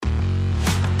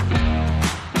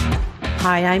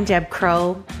Hi, I'm Deb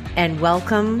Crow, and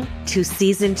welcome to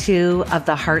Season 2 of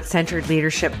the Heart-Centered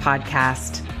Leadership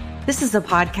Podcast. This is a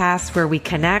podcast where we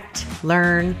connect,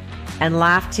 learn, and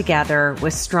laugh together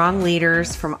with strong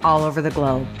leaders from all over the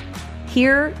globe.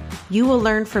 Here, you will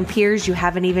learn from peers you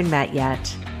haven't even met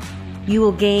yet. You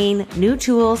will gain new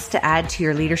tools to add to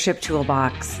your leadership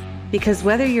toolbox, because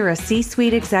whether you're a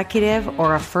C-suite executive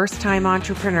or a first-time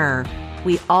entrepreneur,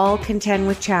 we all contend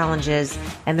with challenges,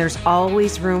 and there's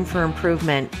always room for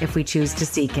improvement if we choose to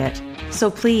seek it. So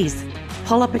please,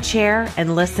 pull up a chair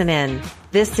and listen in.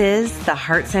 This is the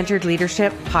Heart-Centered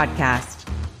Leadership Podcast.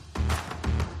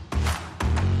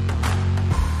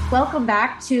 Welcome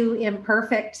back to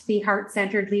Imperfect, the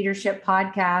Heart-Centered Leadership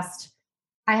Podcast.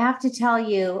 I have to tell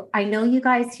you, I know you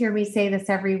guys hear me say this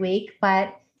every week,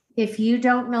 but if you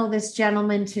don't know this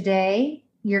gentleman today,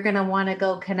 you're going to want to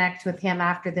go connect with him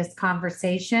after this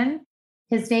conversation.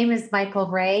 His name is Michael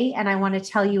Ray, and I want to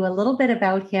tell you a little bit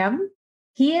about him.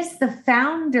 He is the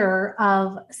founder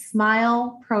of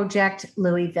Smile Project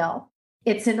Louisville.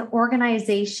 It's an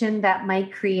organization that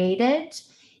Mike created,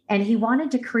 and he wanted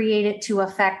to create it to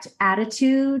affect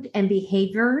attitude and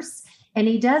behaviors. And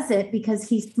he does it because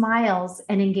he smiles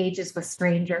and engages with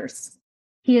strangers.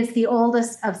 He is the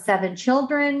oldest of 7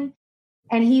 children.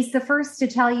 And he's the first to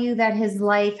tell you that his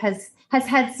life has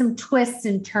had some twists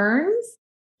and turns.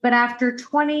 But after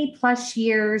 20 plus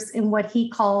years in what he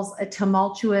calls a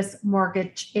tumultuous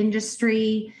mortgage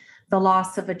industry, the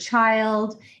loss of a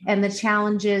child, and the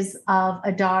challenges of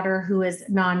a daughter who is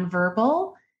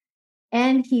nonverbal,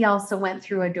 and he also went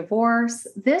through a divorce,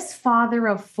 this father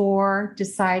of 4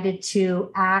 decided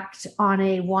to act on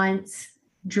a once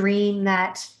dream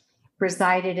that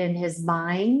resided in his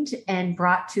mind and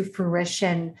brought to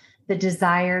fruition the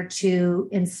desire to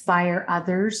inspire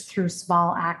others through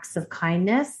small acts of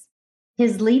kindness.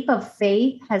 His leap of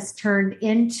faith has turned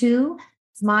into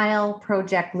Smile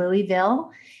Project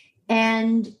Louisville,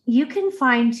 and you can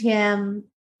find him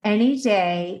any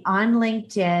day on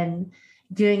LinkedIn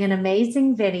doing an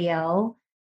amazing video.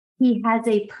 He has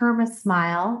a perma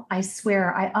smile. I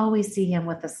swear, I always see him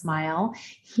with a smile.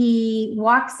 He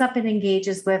walks up and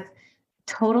engages with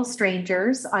total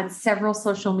strangers on several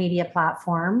social media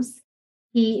platforms.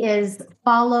 He is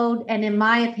followed, and in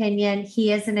my opinion,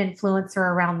 he is an influencer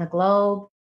around the globe.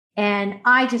 And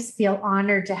I just feel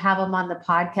honored to have him on the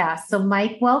podcast. So,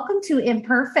 Mike, welcome to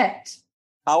Imperfect.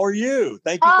 How are you?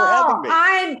 Thank you for having me.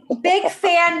 I'm a big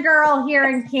fangirl here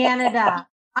in Canada.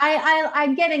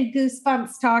 I'm getting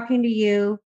goosebumps talking to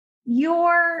you.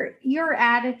 Your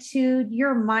attitude,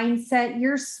 your mindset,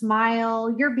 your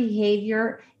smile, your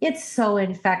behavior, it's so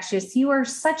infectious. You are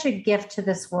such a gift to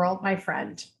this world, my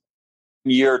friend.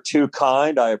 You're too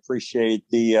kind. I appreciate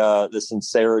the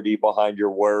sincerity behind your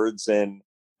words, and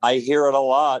I hear it a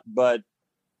lot, but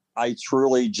I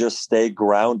truly just stay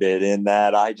grounded in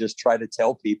that. I just try to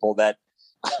tell people that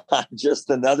I'm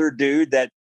just another dude that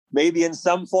maybe in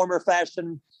some form or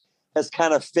fashion has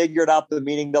kind of figured out the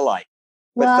meaning to life.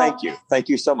 But well, thank you. Thank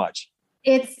you so much.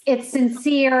 It's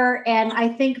sincere. And I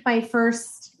think my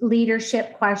first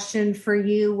leadership question for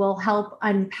you will help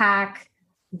unpack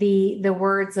the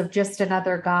words of just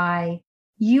another guy.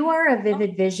 You are a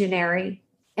vivid visionary,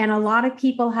 and a lot of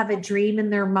people have a dream in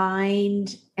their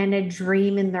mind and a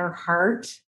dream in their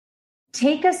heart.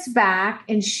 Take us back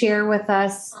and share with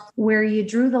us where you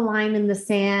drew the line in the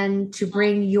sand to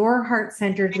bring your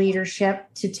heart-centered leadership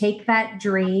to take that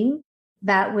dream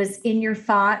that was in your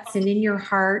thoughts and in your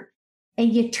heart,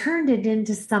 and you turned it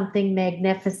into something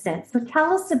magnificent. So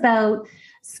tell us about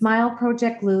Smile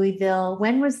Project Louisville.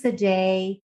 When was the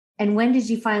day? And when did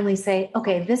you finally say,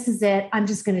 okay, this is it. I'm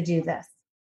just going to do this?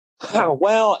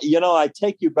 Well, I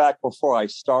take you back before I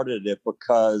started it,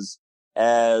 because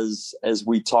as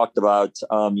we talked about,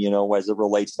 as it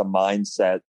relates to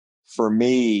mindset, for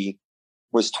me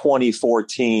was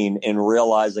 2014 and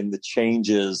realizing the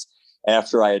changes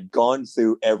after I had gone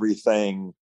through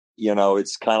everything.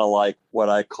 It's kind of like what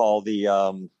I call the,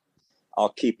 I'll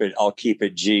keep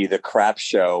it G, the crap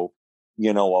show,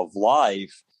 of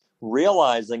life,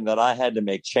 realizing that I had to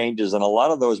make changes. And a lot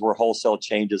of those were wholesale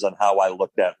changes on how I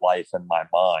looked at life in my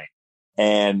mind.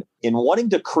 And in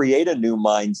wanting to create a new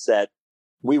mindset,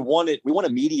 we want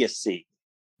immediacy,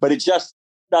 but it just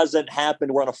doesn't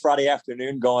happen. We're on a Friday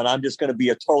afternoon going, I'm just going to be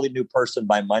a totally new person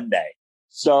by Monday.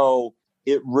 So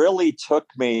it really took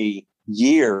me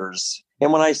years.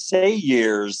 And when I say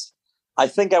years, I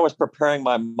think I was preparing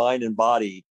my mind and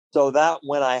body so that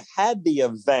when I had the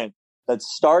event that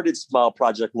started Smile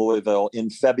Project Louisville in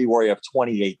February of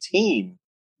 2018,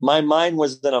 my mind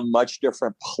was in a much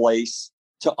different place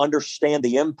to understand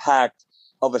the impact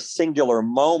of a singular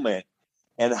moment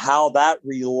and how that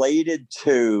related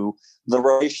to the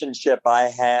relationship I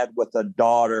had with a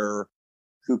daughter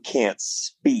who can't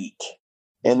speak.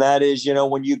 And that is,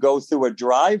 when you go through a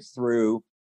drive-through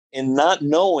and not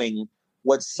knowing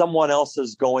what someone else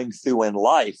is going through in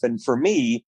life. And for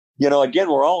me, again,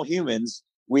 we're all humans.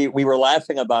 We were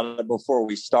laughing about it before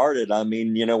we started. I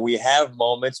mean, we have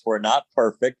moments we're not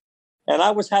perfect. And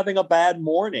I was having a bad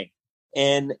morning.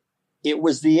 And it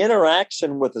was the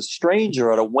interaction with a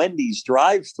stranger at a Wendy's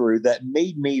drive-through that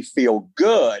made me feel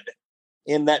good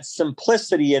in that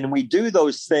simplicity. And we do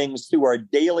those things through our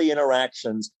daily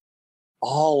interactions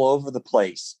all over the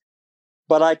place.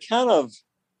 But I kind of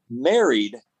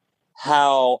married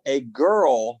how a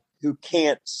girl who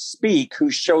can't speak, who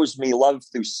shows me love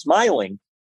through smiling,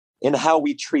 and how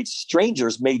we treat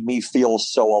strangers made me feel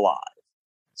so alive.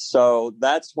 So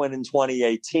that's when in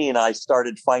 2018, I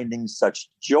started finding such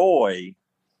joy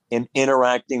in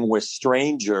interacting with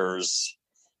strangers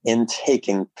and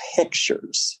taking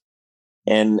pictures.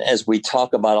 And as we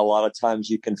talk about, a lot of times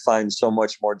you can find so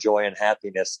much more joy and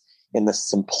happiness in the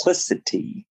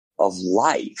simplicity of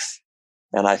life.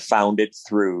 And I found it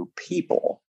through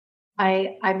people.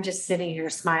 I'm just sitting here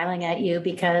smiling at you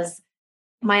because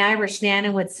my Irish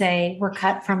Nana would say, we're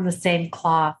cut from the same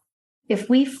cloth. If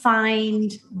we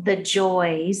find the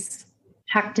joys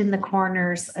tucked in the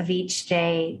corners of each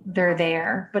day, they're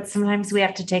there. But sometimes we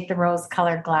have to take the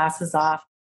rose-colored glasses off.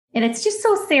 And it's just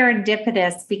so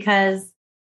serendipitous because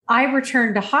I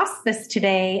returned to hospice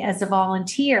today as a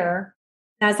volunteer.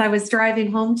 As I was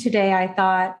driving home today, I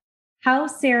thought, how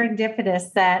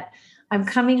serendipitous that I'm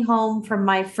coming home from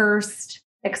my first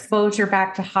exposure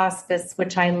back to hospice,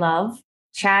 which I love,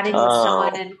 chatting with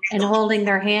someone and holding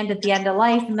their hand at the end of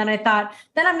life. And then I thought,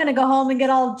 then I'm going to go home and get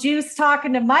all juiced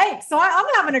talking to Mike. So I'm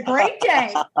having a great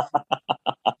day.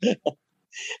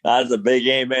 That's a big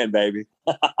amen, baby.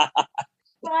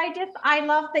 Well, I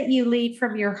love that you lead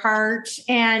from your heart.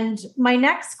 And my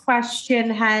next question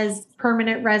has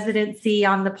permanent residency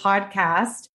on the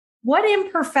podcast. What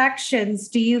imperfections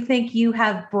do you think you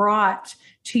have brought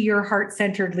to your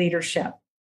heart-centered leadership?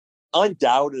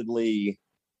 Undoubtedly,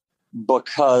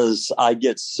 because I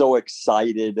get so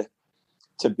excited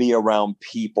to be around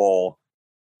people,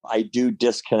 I do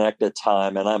disconnect at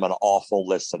time, and I'm an awful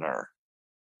listener.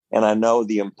 And I know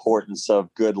the importance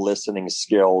of good listening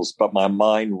skills, but my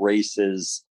mind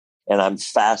races and I'm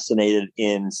fascinated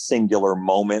in singular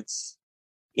moments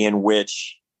in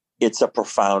which it's a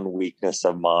profound weakness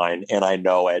of mine. And I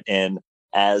know it. And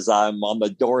as I'm on the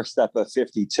doorstep of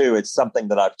 52, it's something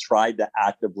that I've tried to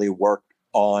actively work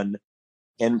on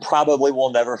and probably will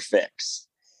never fix.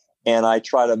 And I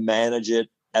try to manage it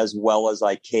as well as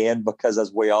I can, because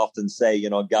as we often say,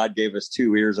 God gave us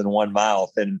 2 ears and 1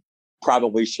 mouth, and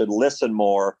probably should listen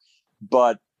more.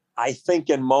 But I think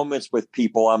in moments with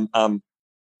people, I'm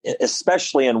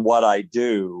especially in what I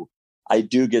do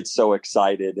get so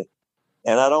excited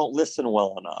and I don't listen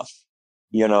well enough,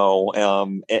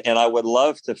 and I would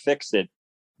love to fix it.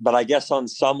 But I guess on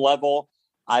some level,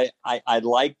 I'd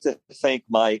like to think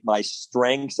my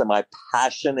strengths and my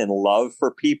passion and love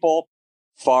for people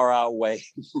far outweigh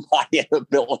my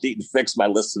inability to fix my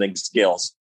listening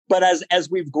skills. But as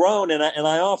we've grown, and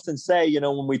I often say,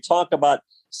 when we talk about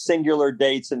singular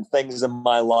dates and things in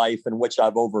my life in which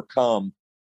I've overcome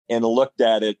and looked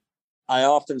at it, I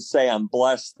often say I'm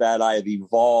blessed that I have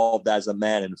evolved as a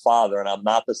man and father, and I'm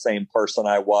not the same person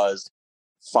I was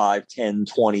 5, 10,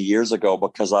 20 years ago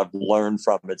because I've learned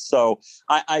from it. So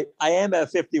I am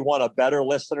at 51 a better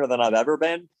listener than I've ever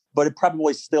been, but it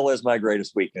probably still is my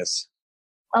greatest weakness.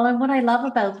 Well, and what I love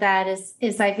about that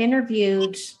is I've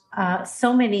interviewed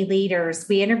so many leaders.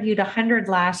 We interviewed 100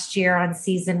 last year on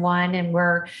season 1, and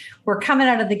we're coming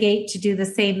out of the gate to do the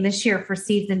same this year for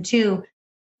season 2.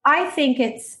 I think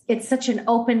it's such an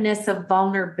openness of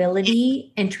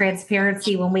vulnerability and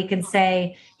transparency when we can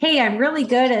say, hey, I'm really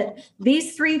good at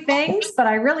these 3 things, but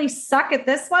I really suck at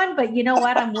this one. But you know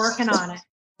what? I'm working on it.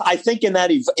 I think in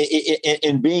that,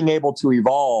 in being able to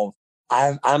evolve,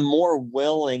 I'm more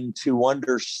willing to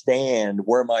understand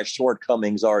where my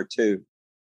shortcomings are too,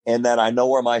 and that I know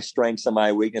where my strengths and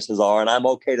my weaknesses are, and I'm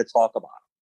okay to talk about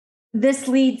them. This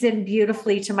leads in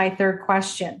beautifully to my third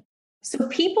question. So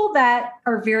people that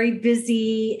are very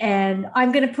busy, and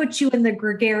I'm going to put you in the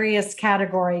gregarious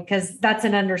category because that's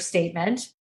an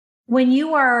understatement. When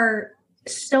you are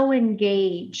so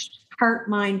engaged, heart,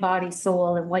 mind, body,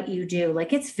 soul, and what you do,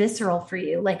 like it's visceral for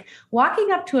you. Like walking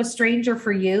up to a stranger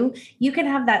for you, you can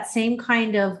have that same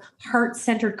kind of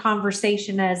heart-centered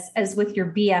conversation as with your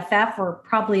BFF or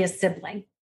probably a sibling.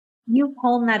 You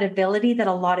hone that ability that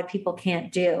a lot of people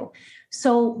can't do.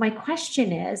 So my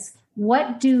question is,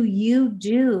 What do you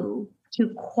do to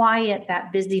quiet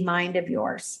that busy mind of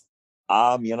yours?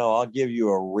 I'll give you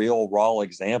a real raw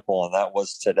example, and that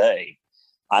was today.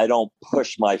 I don't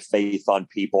push my faith on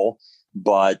people,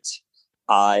 but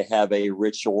I have a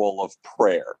ritual of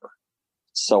prayer.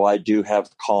 So I do have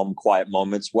calm, quiet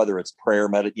moments, whether it's prayer,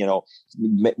 whether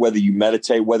you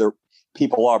meditate, whether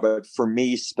people are. But for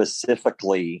me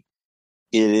specifically,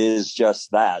 it is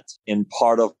just that. In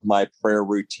part of my prayer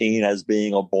routine as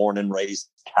being a born and raised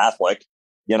Catholic,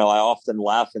 I often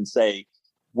laugh and say,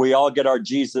 we all get our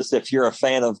Jesus if you're a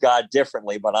fan of God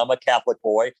differently, but I'm a Catholic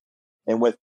boy. And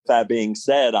with that being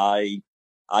said, I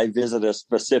visit a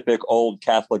specific old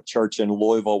Catholic church in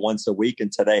Louisville once a week,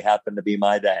 and today happened to be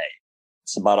my day.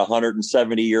 It's about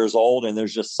 170 years old, and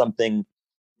there's just something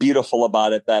beautiful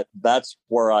about it that's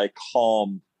where I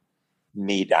calm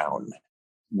me down,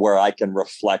 where I can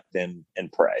reflect and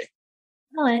pray.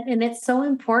 Well, and it's so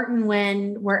important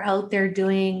when we're out there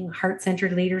doing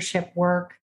heart-centered leadership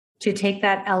work to take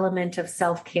that element of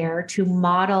self-care, to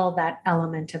model that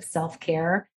element of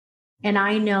self-care. And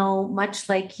I know, much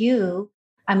like you,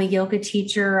 I'm a yoga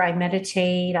teacher, I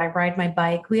meditate, I ride my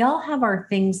bike. We all have our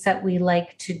things that we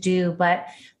like to do, but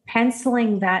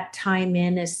penciling that time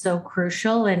in is so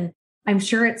crucial. And I'm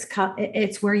sure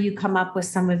it's where you come up with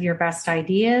some of your best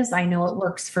ideas. I know it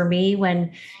works for me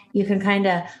when you can kind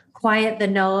of quiet the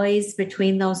noise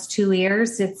between those two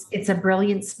ears. It's a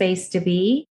brilliant space to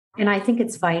be. And I think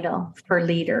it's vital for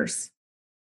leaders.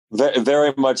 Very,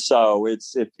 very much so.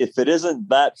 It's if it isn't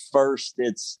that first,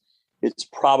 it's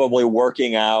probably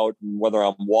working out, whether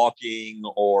I'm walking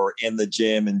or in the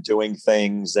gym and doing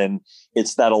things. And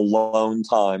it's that alone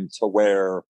time to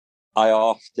where I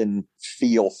often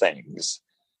feel things.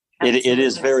 It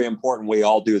is very important. We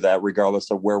all do that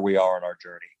regardless of where we are in our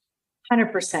journey.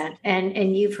 100%.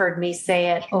 And you've heard me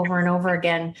say it over and over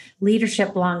again.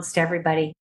 Leadership belongs to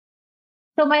everybody.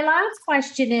 So my last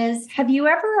question is, have you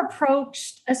ever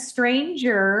approached a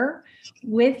stranger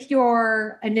with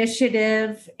your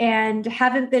initiative and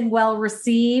haven't been well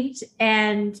received?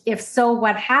 And if so,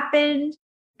 what happened?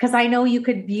 Because I know you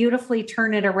could beautifully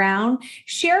turn it around.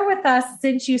 Share with us,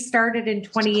 since you started in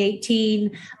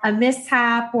 2018, a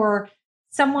mishap or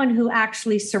someone who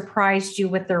actually surprised you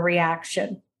with their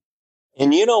reaction.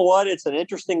 And you know what? It's an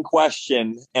interesting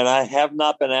question. And I have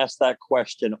not been asked that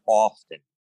question often.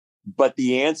 But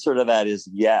the answer to that is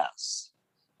yes.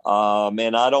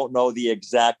 And I don't know the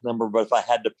exact number, but if I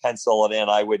had to pencil it in,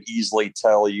 I would easily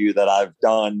tell you that I've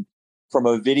done, from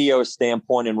a video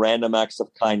standpoint and random acts of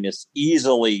kindness,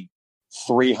 easily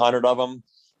 300 of them.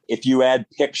 If you add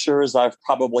pictures, I've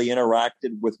probably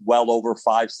interacted with well over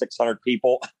 500-600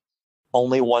 people.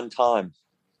 Only one time,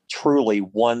 truly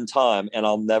one time. And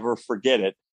I'll never forget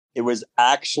it. It was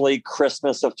actually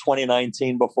Christmas of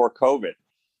 2019 before COVID.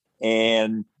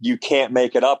 And you can't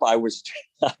make it up. I was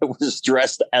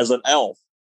dressed as an elf,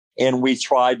 and we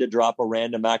tried to drop a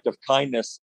random act of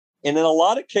kindness. And in a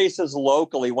lot of cases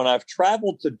locally, when I've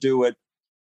traveled to do it,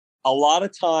 a lot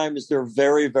of times they're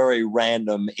very, very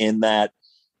random in that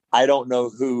I don't know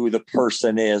who the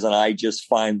person is, and I just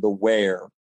find the where.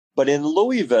 But in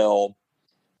Louisville,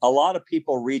 a lot of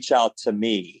people reach out to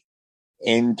me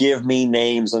and give me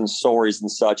names and stories and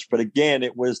such. But again,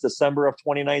 it was December of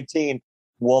 2019.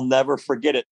 We'll never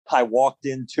forget it. I walked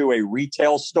into a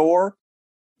retail store.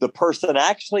 The person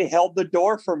actually held the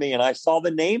door for me, and I saw the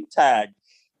name tag,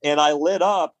 and I lit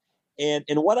up. And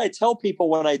what I tell people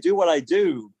when I do what I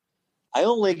do, I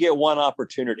only get one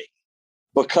opportunity,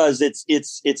 because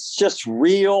it's just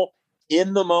real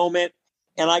in the moment.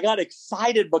 And I got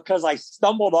excited because I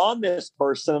stumbled on this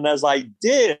person. And as I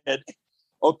did,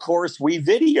 of course, we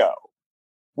video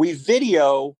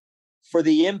for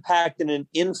the impact and an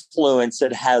influence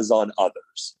it has on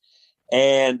others.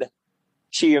 And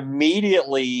she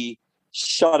immediately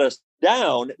shut us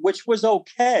down, which was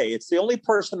okay. It's the only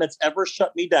person that's ever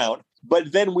shut me down.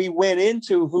 But then we went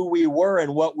into who we were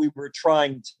and what we were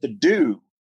trying to do.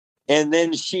 And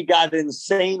then she got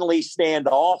insanely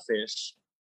standoffish,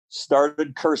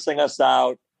 started cursing us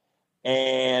out.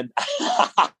 And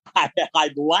I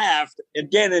laughed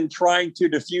again in trying to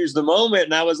diffuse the moment.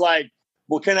 And I was like,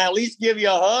 well, can I at least give you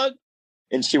a hug?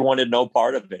 And she wanted no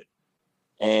part of it.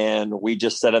 And we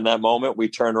just said in that moment, we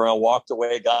turned around, walked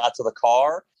away, got to the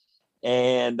car.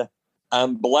 And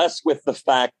I'm blessed with the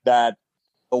fact that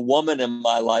a woman in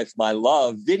my life, my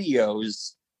love,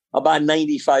 videos about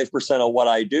 95% of what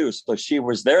I do. So she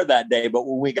was there that day. But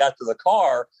when we got to the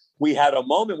car, we had a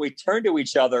moment, we turned to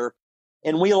each other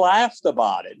and we laughed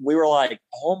about it. We were like,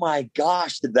 oh my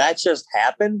gosh, did that just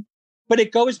happen? But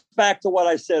it goes back to what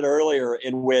I said earlier,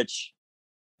 in which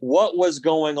what was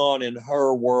going on in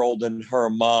her world and her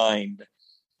mind.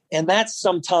 And that's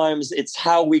sometimes it's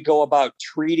how we go about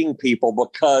treating people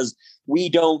because we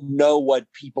don't know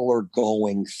what people are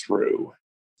going through.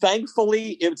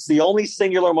 Thankfully, it's the only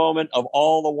singular moment of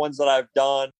all the ones that I've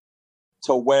done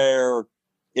to where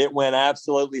it went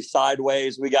absolutely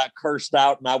sideways. We got cursed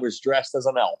out and I was dressed as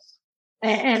an elf.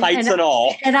 Tights and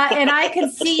all. And I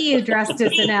can see you dressed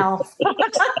as an elf.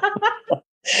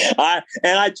 I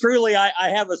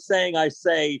have a saying I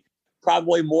say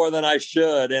probably more than I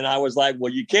should. And I was like,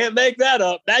 well, you can't make that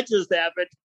up. That just happened.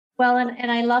 Well,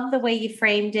 and I love the way you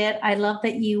framed it. I love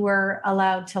that you were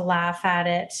allowed to laugh at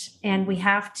it, and we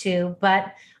have to.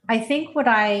 But I think what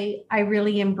I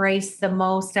really embrace the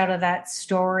most out of that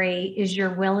story is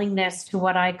your willingness to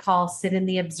what I call sit in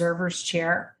the observer's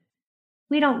chair.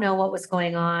 We don't know what was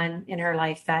going on in her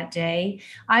life that day.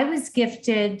 I was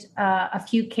gifted a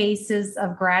few cases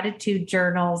of gratitude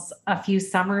journals a few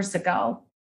summers ago.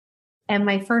 And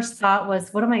my first thought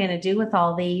was, what am I going to do with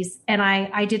all these? And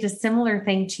I did a similar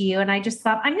thing to you. And I just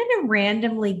thought, I'm going to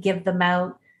randomly give them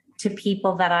out to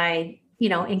people that I,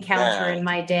 encounter in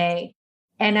my day.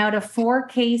 And out of 4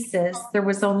 cases, there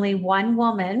was only one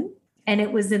woman, and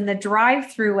it was in the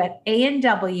drive-through at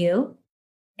A&W.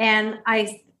 And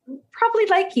I probably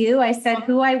like you, I said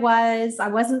who I was. I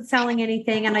wasn't selling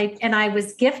anything. And I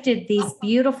was gifted these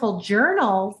beautiful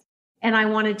journals, and I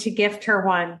wanted to gift her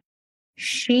one.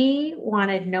 She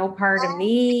wanted no part of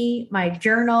me, my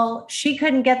journal. She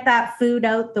couldn't get that food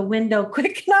out the window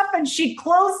quick enough, and she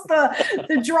closed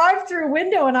the drive-through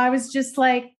window. And I was just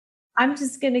like, I'm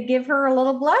just going to give her a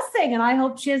little blessing, and I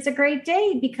hope she has a great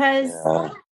day, because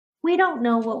we don't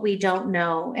know what we don't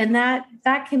know. And that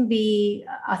can be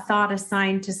a thought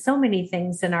assigned to so many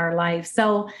things in our life.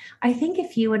 So I think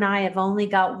if you and I have only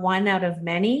got one out of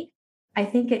many, I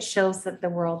think it shows that the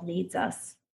world needs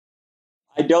us.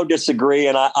 I don't disagree.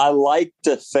 And I like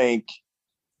to think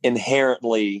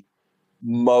inherently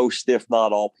most, if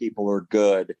not all, people are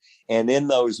good. And in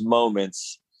those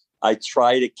moments, I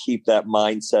try to keep that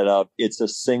mindset up. It's a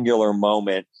singular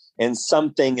moment and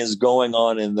something is going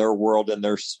on in their world, in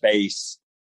their space,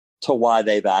 to why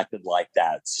they've acted like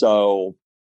that. So,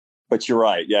 but you're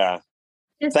right. Yeah.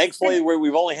 Thankfully,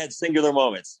 we've only had singular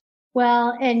moments.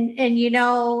 Well, and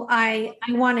I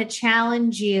want to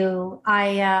challenge you.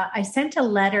 I sent a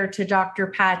letter to Dr.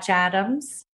 Patch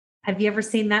Adams. Have you ever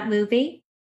seen that movie?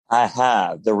 I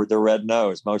have. The Red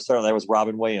Nose. Most certainly. That was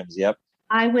Robin Williams. Yep.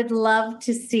 I would love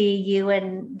to see you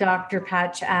and Dr.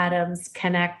 Patch Adams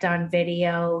connect on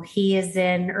video. He is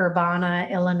in Urbana,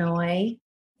 Illinois,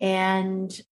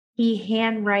 and he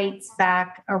handwrites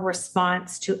back a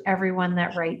response to everyone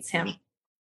that writes him.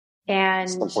 And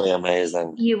simply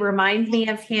amazing. You remind me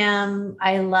of him.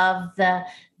 I love the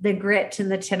grit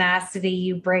and the tenacity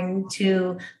you bring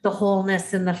to the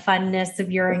wholeness and the funness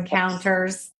of your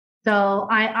encounters. So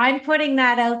I'm putting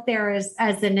that out there as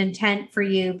an intent for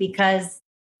you, because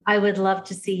I would love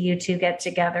to see you two get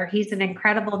together. He's an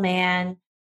incredible man.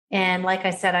 And like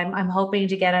I said, I'm hoping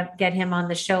to get him on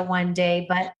the show one day.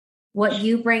 But what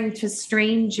you bring to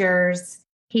strangers,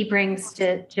 he brings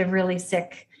to really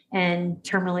sick and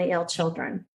terminally ill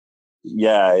children.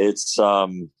 Yeah, it's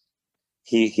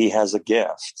he has a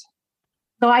gift.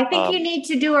 So I think you need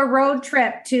to do a road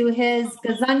trip to his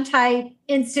Gesundheit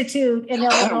Institute in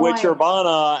Illinois. Which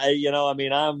Urbana,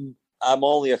 I'm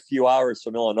only a few hours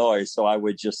from Illinois, so I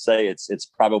would just say it's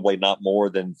probably not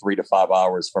more than 3 to 5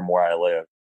 hours from where I live.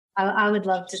 I would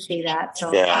love to see that.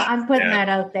 So I'm putting that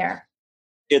out there.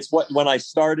 It's when I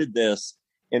started this,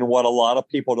 and what a lot of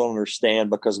people don't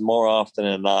understand, because more often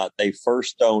than not, they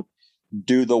first don't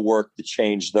do the work to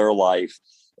change their life.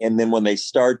 And then when they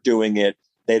start doing it,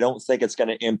 they don't think it's going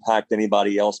to impact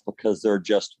anybody else because they're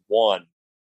just one.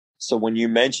 So when you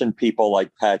mention people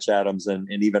like Patch Adams and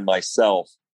even myself,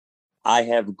 I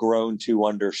have grown to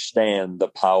understand the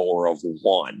power of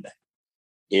one.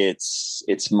 It's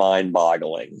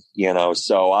mind-boggling,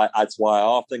 so that's why I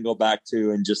often go back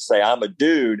to and just say, I'm a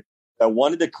dude that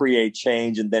wanted to create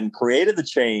change and then created the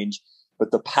change, but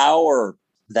the power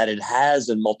that it has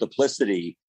in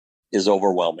multiplicity is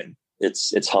overwhelming.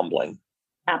 It's humbling.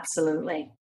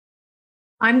 Absolutely.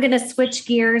 I'm going to switch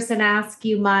gears and ask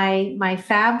you my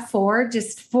Fab Four,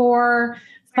 just 4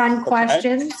 fun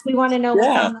questions. We want to know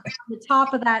what's on the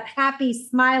top of that happy,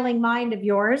 smiling mind of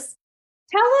yours.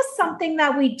 Tell us something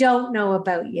that we don't know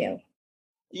about you.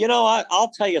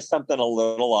 I'll tell you something a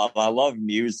little off. I love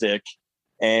music,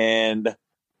 and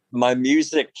my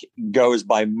music goes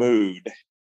by mood.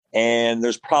 And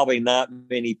there's probably not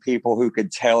many people who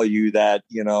could tell you that,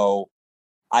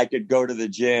 I could go to the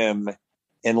gym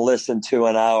and listen to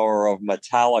an hour of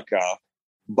Metallica,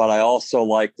 but I also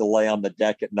like to lay on the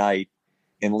deck at night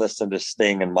and listen to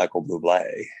Sting and Michael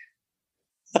Bublé.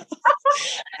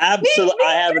 Absolutely.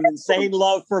 I have an insane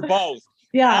love for both.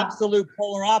 Yeah. Absolute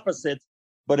polar opposites,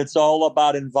 but it's all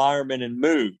about environment and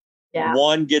mood. Yeah.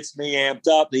 One gets me amped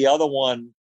up. The other one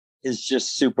is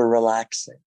just super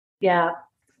relaxing. Yeah.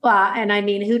 Well, and I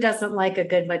mean, who doesn't like a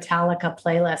good Metallica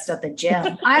playlist at the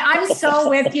gym? I'm so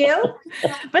with you.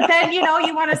 But then, you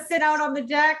want to sit out on the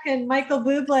deck and Michael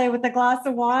Bublé with a glass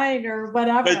of wine or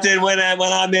whatever. But then when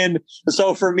I'm in,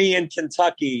 so for me in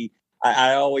Kentucky,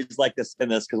 I always like to spin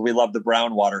this because we love the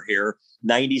brown water here.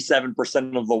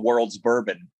 97% of the world's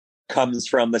bourbon comes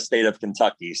from the state of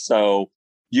Kentucky. So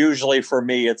usually for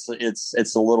me, it's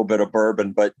a little bit of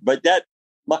bourbon, but that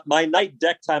my night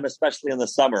deck time, especially in the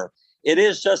summer, it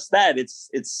is just that. It's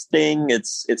Sting,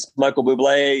 it's Michael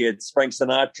Bublé, it's Frank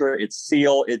Sinatra, it's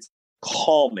Seal, it's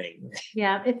calming.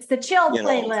 Yeah, it's the chill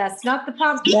playlist, not the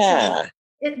pump. Yeah.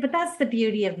 But that's the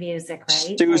beauty of music,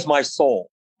 right? Stews my soul.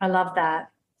 I love that.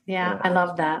 Yeah, I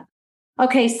love that.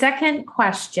 Okay, second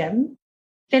question.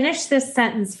 Finish this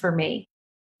sentence for me.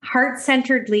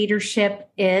 Heart-centered leadership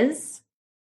is?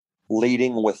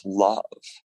 Leading with love.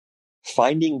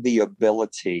 Finding the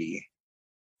ability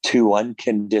to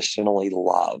unconditionally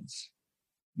love.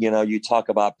 You talk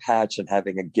about passion,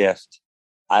 having a gift.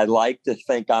 I like to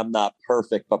think I'm not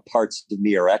perfect, but parts of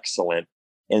me are excellent.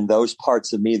 And those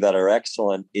parts of me that are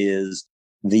excellent is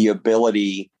the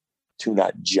ability to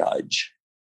not judge.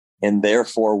 And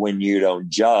therefore, when you don't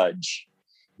judge,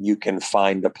 you can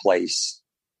find a place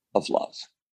of love.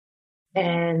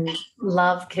 And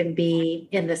love can be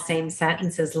in the same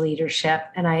sentence as leadership.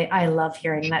 And I love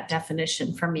hearing that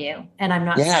definition from you. And I'm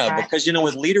not surprised. Because,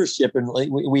 with leadership, and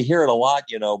we hear it a lot,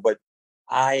 but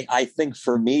I think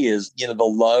for me is, the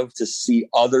love to see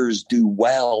others do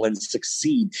well and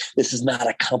succeed. This is not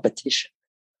a competition.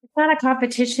 It's not a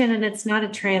competition and it's not a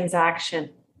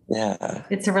transaction. Yeah.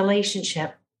 It's a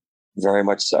relationship. Very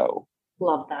much so.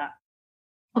 Love that.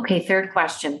 Okay, third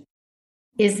question.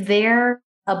 Is there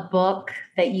a book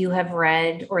that you have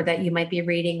read or that you might be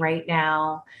reading right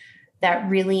now that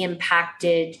really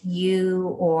impacted you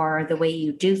or the way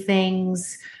you do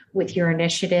things with your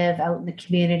initiative out in the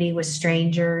community with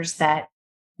strangers that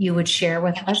you would share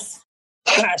with us?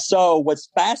 So what's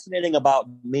fascinating about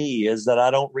me is that I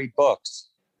don't read books,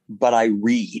 but I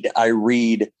read. I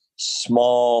read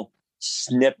small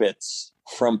snippets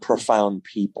from profound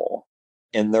people.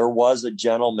 And there was a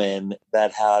gentleman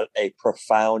that had a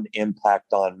profound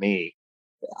impact on me.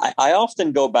 I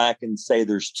often go back and say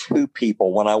there's two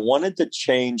people. When I wanted to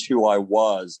change who I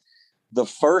was, the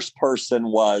first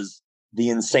person was the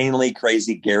insanely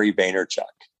crazy Gary Vaynerchuk,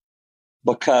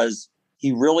 because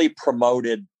he really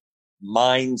promoted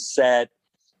mindset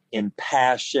and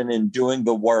passion and doing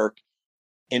the work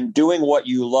and doing what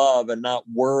you love and not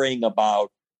worrying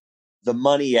about the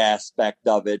money aspect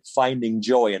of it, finding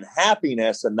joy and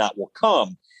happiness, and that will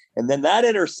come. And then that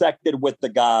intersected with the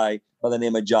guy by the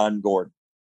name of John Gordon,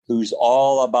 who's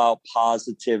all about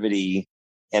positivity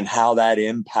and how that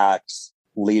impacts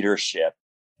leadership.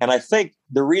 And I think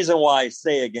the reason why I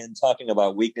say, again, talking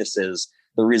about weaknesses,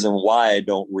 the reason why I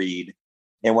don't read,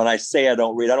 and when I say I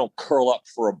don't read, I don't curl up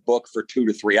for a book for 2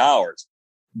 to 3 hours,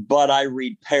 but I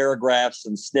read paragraphs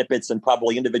and snippets and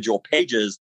probably individual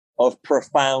pages of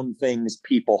profound things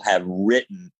people have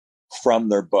written from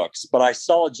their books. But I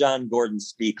saw John Gordon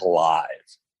speak live.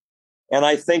 And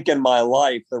I think in my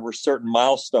life, there were certain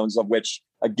milestones of which,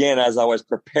 again, as I was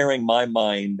preparing my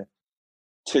mind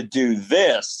to do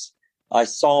this, I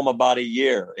saw him about a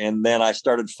year. And then I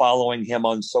started following him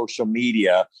on social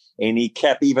media. And he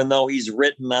kept, even though he's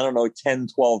written, 10,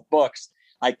 12 books,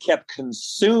 I kept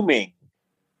consuming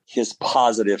his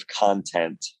positive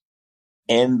content.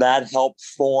 And that helped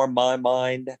form my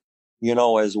mind,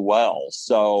 as well.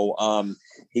 So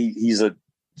he's a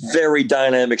very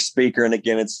dynamic speaker. And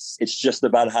again, it's just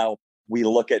about how we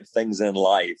look at things in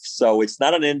life. So it's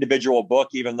not an individual book,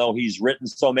 even though he's written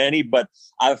so many, but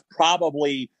I've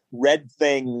probably read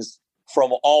things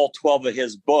from all 12 of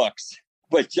his books,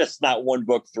 but just not one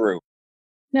book through.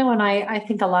 No, and I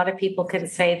think a lot of people can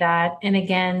say that. And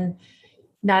again,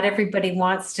 not everybody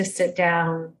wants to sit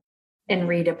down and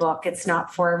read a book. It's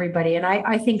not for everybody. And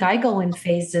I think I go in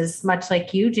phases, much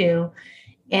like you do.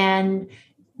 And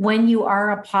when you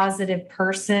are a positive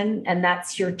person and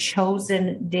that's your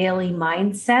chosen daily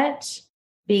mindset,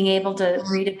 being able to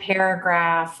read a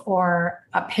paragraph or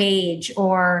a page,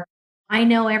 or I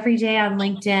know every day on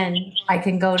LinkedIn, I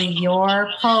can go to your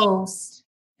post.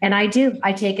 And I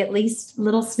take at least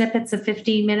little snippets of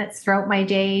 15 minutes throughout my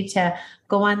day to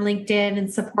go on LinkedIn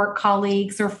and support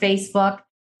colleagues or Facebook.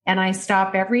 And I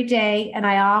stop every day, and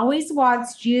I always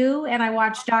watched you and I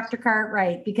watched Dr.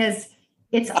 Cartwright because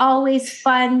it's always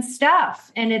fun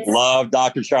stuff. And it's love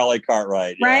Dr. Charlie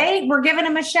Cartwright. Right. We're giving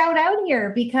him a shout out here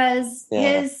because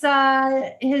his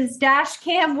dash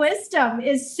cam wisdom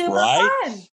is super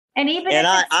fun. And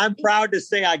I'm proud to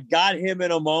say I got him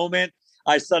in a moment.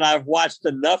 I said, I've watched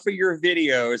enough of your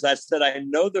videos. I said, I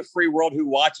know the free world who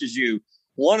watches you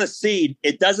want to see.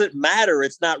 It doesn't matter.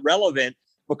 It's not relevant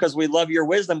because we love your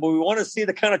wisdom, but we want to see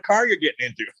the kind of car you're getting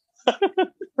into.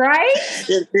 Right?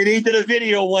 And he did a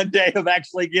video one day of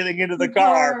actually getting into the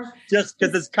car just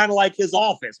because it's kind of like his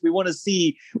office. We want to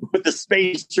see what the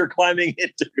space you're climbing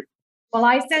into. Well,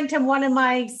 I sent him one of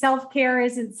my self-care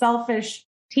isn't selfish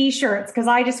t-shirts because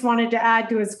I just wanted to add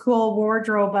to his cool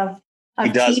wardrobe of he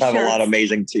does t-shirts. have a lot of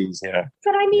amazing tees,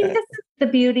 But I mean, this is the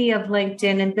beauty of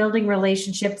LinkedIn and building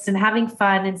relationships and having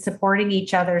fun and supporting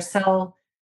each other. So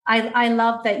I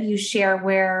love that you share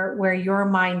where your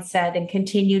mindset and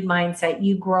continued mindset,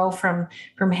 you grow from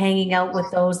hanging out with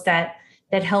those that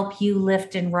help you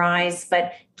lift and rise,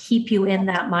 but keep you in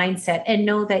that mindset and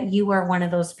know that you are one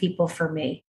of those people for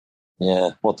me.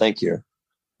 Yeah. Well, thank you.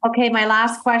 Okay. My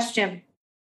last question.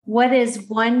 What is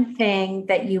one thing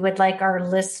that you would like our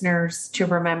listeners to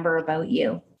remember about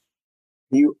you?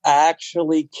 You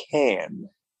actually can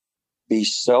be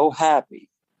so happy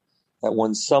that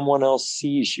when someone else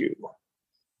sees you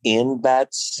in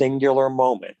that singular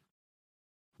moment,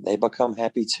 they become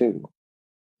happy too.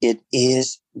 It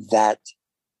is that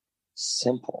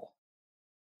simple.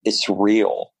 It's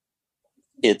real.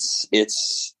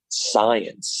 It's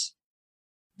science.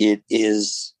 It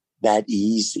is that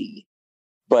easy.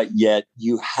 But yet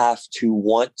you have to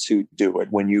want to do it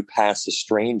when you pass a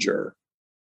stranger.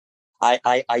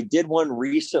 I did one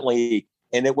recently,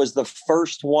 and it was the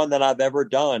first one that I've ever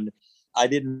done. I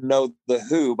didn't know the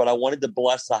who, but I wanted to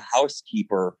bless a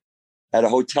housekeeper at a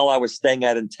hotel I was staying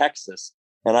at in Texas.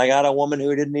 And I got a woman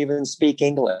who didn't even speak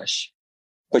English,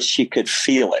 but she could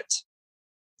feel it.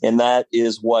 And that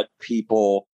is what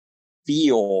people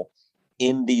feel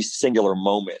in these singular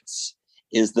moments,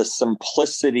 is the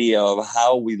simplicity of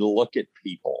how we look at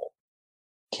people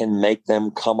can make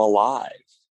them come alive.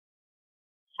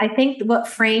 I think what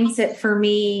frames it for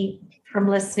me from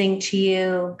listening to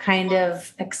you kind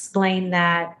of explain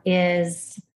that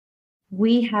is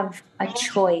we have a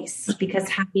choice because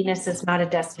happiness is not a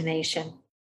destination.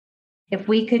 If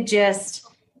we could just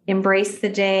embrace the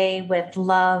day with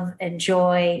love and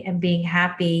joy and being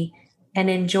happy and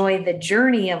enjoy the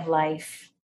journey of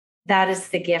life, that is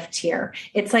the gift here.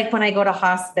 It's like when I go to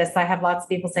hospice, I have lots of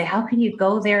people say, how can you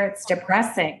go there? It's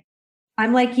depressing.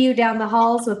 I'm like you down the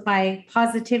halls with my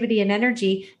positivity and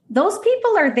energy. Those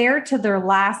people are there to their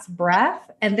last breath,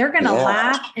 and they're going to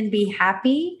laugh and be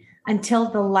happy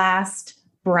until the last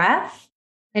breath.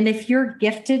 And if you're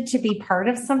gifted to be part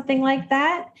of something like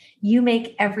that, you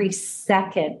make every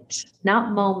second,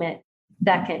 not moment,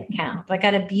 second count. I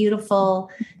got a beautiful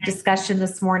discussion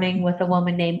this morning with a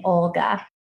woman named Olga.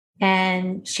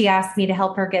 And she asked me to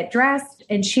help her get dressed,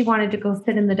 and she wanted to go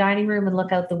sit in the dining room and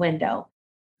look out the window.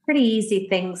 Pretty easy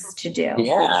things to do.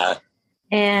 Yeah.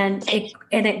 And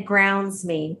it grounds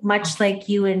me, much like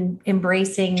you in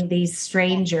embracing these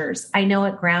strangers. I know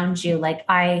it grounds you. Like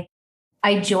I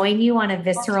join you on a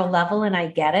visceral level and I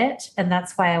get it. And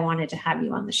that's why I wanted to have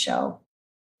you on the show.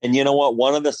 And you know what?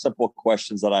 One of the simple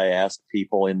questions that I ask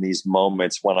people in these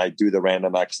moments when I do the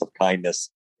random acts of kindness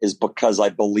is because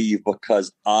I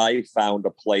found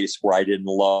a place where I didn't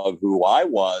love who I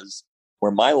was,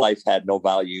 where my life had no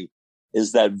value,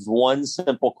 is that one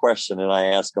simple question. And I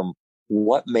ask them,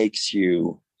 what makes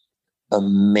you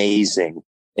amazing?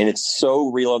 And it's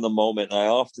so real in the moment. And I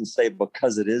often say,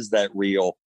 because it is that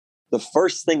real, the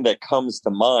first thing that comes to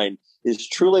mind is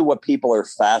truly what people are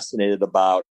fascinated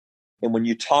about. And when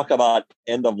you talk about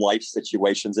end of life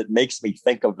situations, it makes me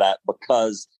think of that,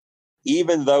 because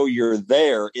even though you're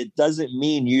there, it doesn't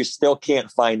mean you still can't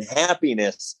find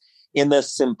happiness in the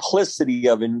simplicity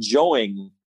of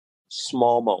enjoying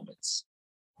small moments.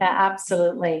 Yeah,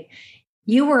 absolutely.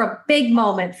 You were a big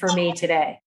moment for me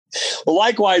today. Well,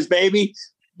 likewise, baby.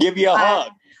 Give you a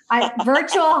hug.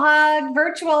 Virtual hug,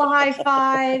 virtual high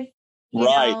five.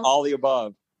 Right. All the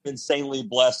above. Insanely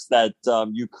blessed that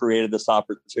you created this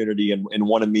opportunity and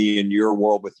wanted me in your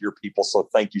world with your people. So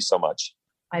thank you so much.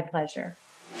 My pleasure.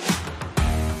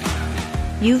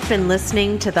 You've been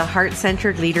listening to the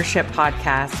Heart-Centered Leadership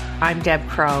Podcast. I'm Deb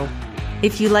Crow.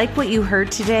 If you like what you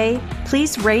heard today,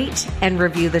 please rate and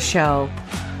review the show.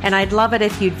 And I'd love it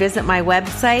if you'd visit my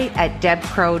website at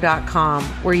debcrow.com,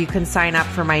 where you can sign up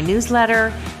for my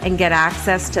newsletter and get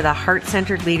access to the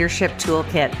Heart-Centered Leadership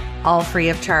Toolkit, all free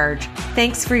of charge.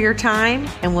 Thanks for your time,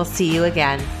 and we'll see you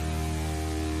again.